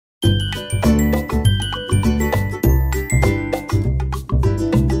Hi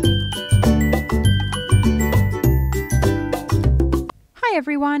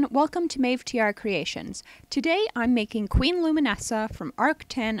everyone, welcome to Maeve TR Creations. Today I'm making Queen Luminessa from Arc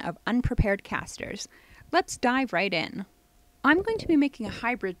 10 of Unprepared Casters. Let's dive right in. I'm going to be making a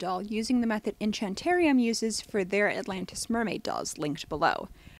hybrid doll using the method Enchantarium uses for their Atlantis mermaid dolls, linked below.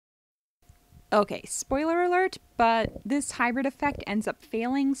 Okay, spoiler alert, but this hybrid effect ends up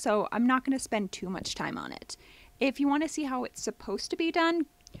failing, so I'm not going to spend too much time on it. If you want to see how it's supposed to be done,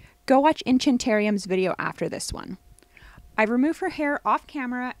 go watch Enchantarium's video after this one. I remove her hair off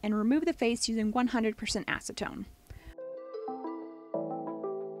camera and remove the face using 100% acetone.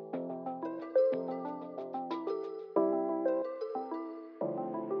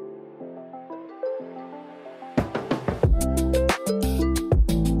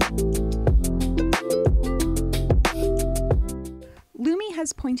 Lumi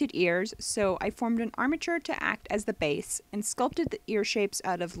has pointed ears, so I formed an armature to act as the base and sculpted the ear shapes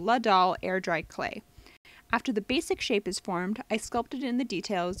out of La Doll air-dried clay. After the basic shape is formed, I sculpted in the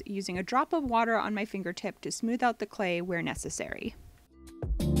details using a drop of water on my fingertip to smooth out the clay where necessary.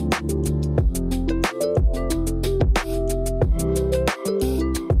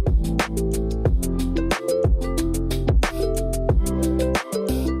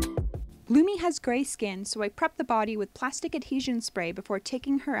 Lumi has grey skin, so I prep the body with plastic adhesion spray before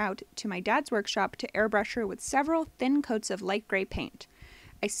taking her out to my dad's workshop to airbrush her with several thin coats of light grey paint.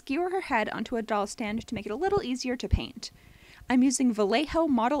 I skewer her head onto a doll stand to make it a little easier to paint. I'm using Vallejo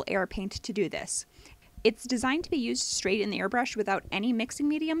model air paint to do this. It's designed to be used straight in the airbrush without any mixing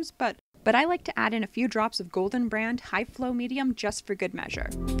mediums, but I like to add in a few drops of Golden Brand high flow medium just for good measure.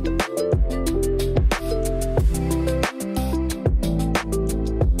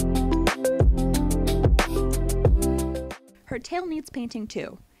 Her tail needs painting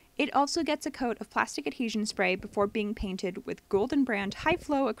too. It also gets a coat of plastic adhesion spray before being painted with Golden Brand high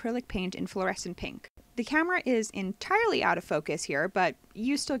flow acrylic paint in fluorescent pink. The camera is entirely out of focus here, but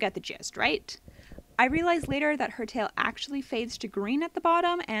you still get the gist, right? I realized later that her tail actually fades to green at the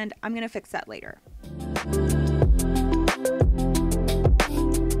bottom, and I'm gonna fix that later.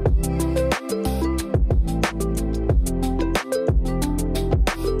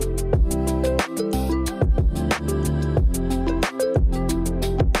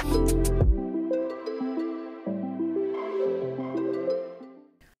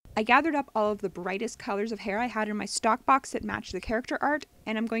 I gathered up all of the brightest colors of hair I had in my stock box that matched the character art,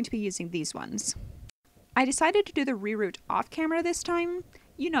 and I'm going to be using these ones. I decided to do the reroot off camera this time.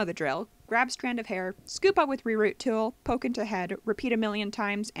 You know the drill. Grab strand of hair, scoop up with reroot tool, poke into head, repeat a million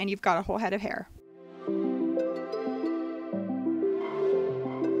times, and you've got a whole head of hair.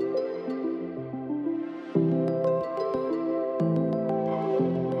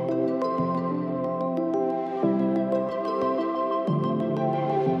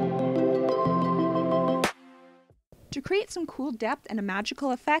 To create some cool depth and a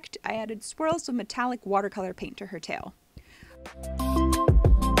magical effect, I added swirls of metallic watercolor paint to her tail.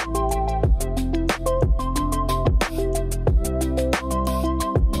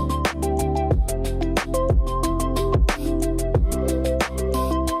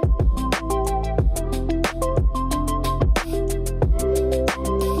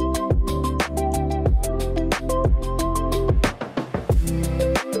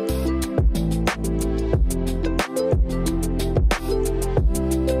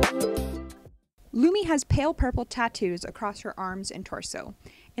 Lumi has pale purple tattoos across her arms and torso.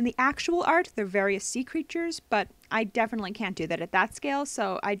 In the actual art, they're various sea creatures, but I definitely can't do that at that scale,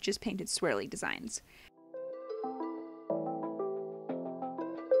 so I just painted swirly designs.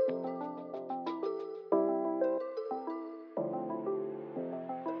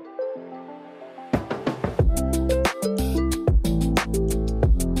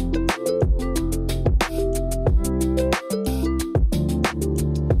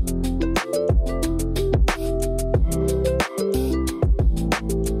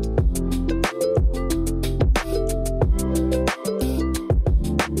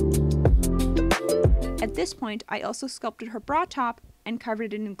 At this point, I also sculpted her bra top and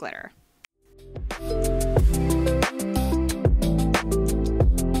covered it in glitter.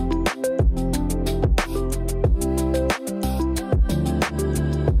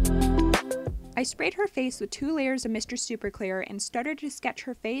 I sprayed her face with 2 layers of Mr. Super Clear and started to sketch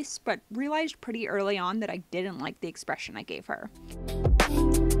her face, but realized pretty early on that I didn't like the expression I gave her.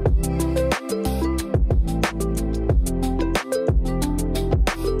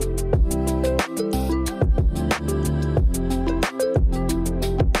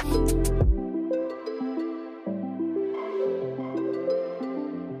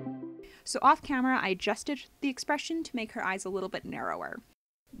 so off camera I adjusted the expression to make her eyes a little bit narrower.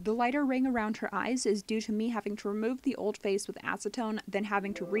 The lighter ring around her eyes is due to me having to remove the old face with acetone, then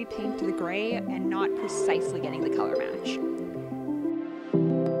having to repaint the gray and not precisely getting the color match.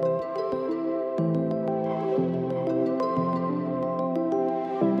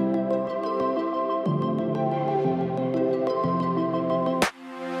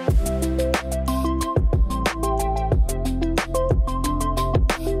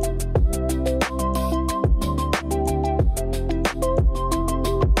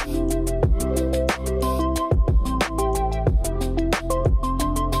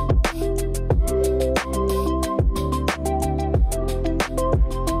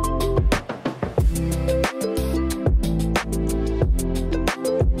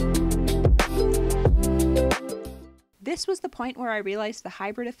 This was the point where I realized the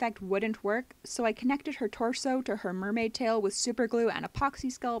hybrid effect wouldn't work, so I connected her torso to her mermaid tail with superglue and epoxy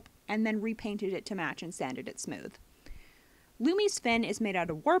sculpt, and then repainted it to match and sanded it smooth. Lumi's fin is made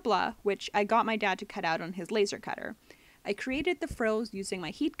out of worbla, which I got my dad to cut out on his laser cutter. I created the frills using my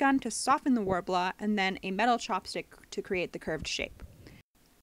heat gun to soften the worbla, and then a metal chopstick to create the curved shape.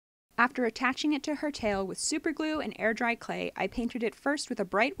 After attaching it to her tail with superglue and air-dry clay, I painted it first with a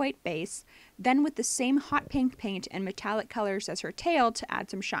bright white base, then with the same hot pink paint and metallic colors as her tail to add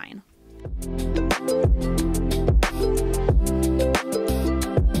some shine.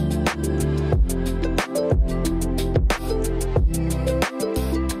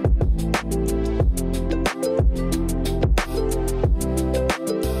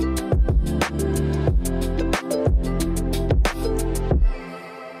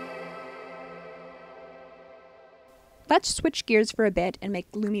 Let's switch gears for a bit and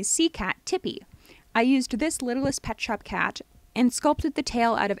make Lumi's sea cat, Tippy. I used this littlest pet shop cat and sculpted the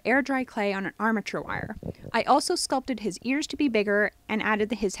tail out of air-dry clay on an armature wire. I also sculpted his ears to be bigger and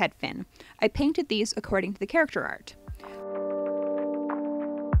added his head fin. I painted these according to the character art.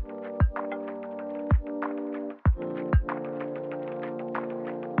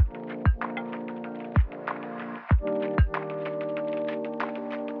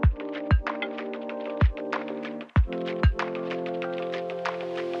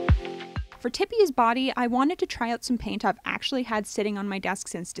 For Tippy's body, I wanted to try out some paint I've actually had sitting on my desk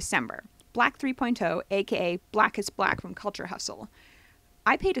since December. Black 3.0, aka Blackest Black from Culture Hustle.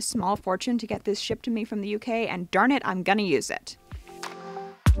 I paid a small fortune to get this shipped to me from the UK, and darn it, I'm gonna use it.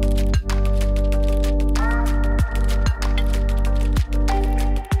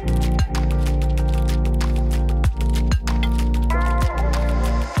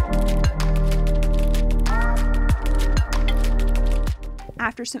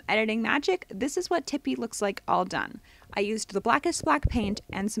 After some editing magic, this is what Tippy looks like all done. I used the Blackest Black paint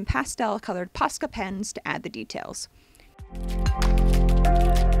and some pastel colored Posca pens to add the details.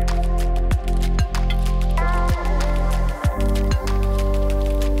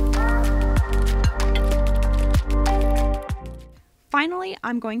 Finally,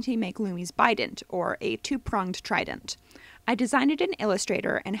 I'm going to make Lumi's bident, or a two-pronged trident. I designed it in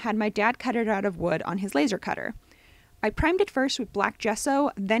Illustrator and had my dad cut it out of wood on his laser cutter. I primed it first with black gesso,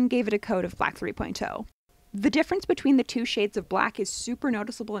 then gave it a coat of black 3.0. The difference between the two shades of black is super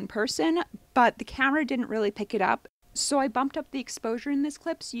noticeable in person, but the camera didn't really pick it up, so I bumped up the exposure in this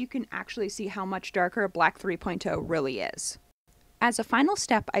clip so you can actually see how much darker black 3.0 really is. As a final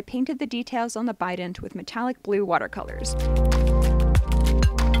step, I painted the details on the bident with metallic blue watercolors.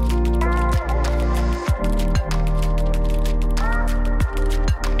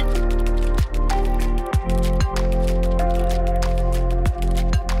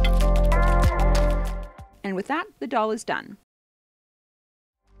 And with that, the doll is done.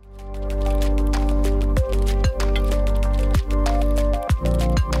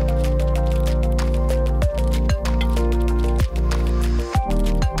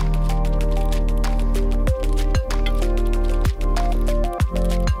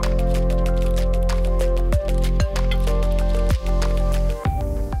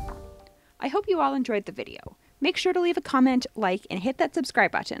 I hope you all enjoyed the video. Make sure to leave a comment, like, and hit that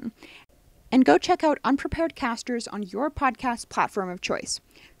subscribe button. And go check out Unprepared Casters on your podcast platform of choice.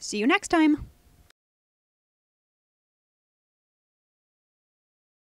 See you next time!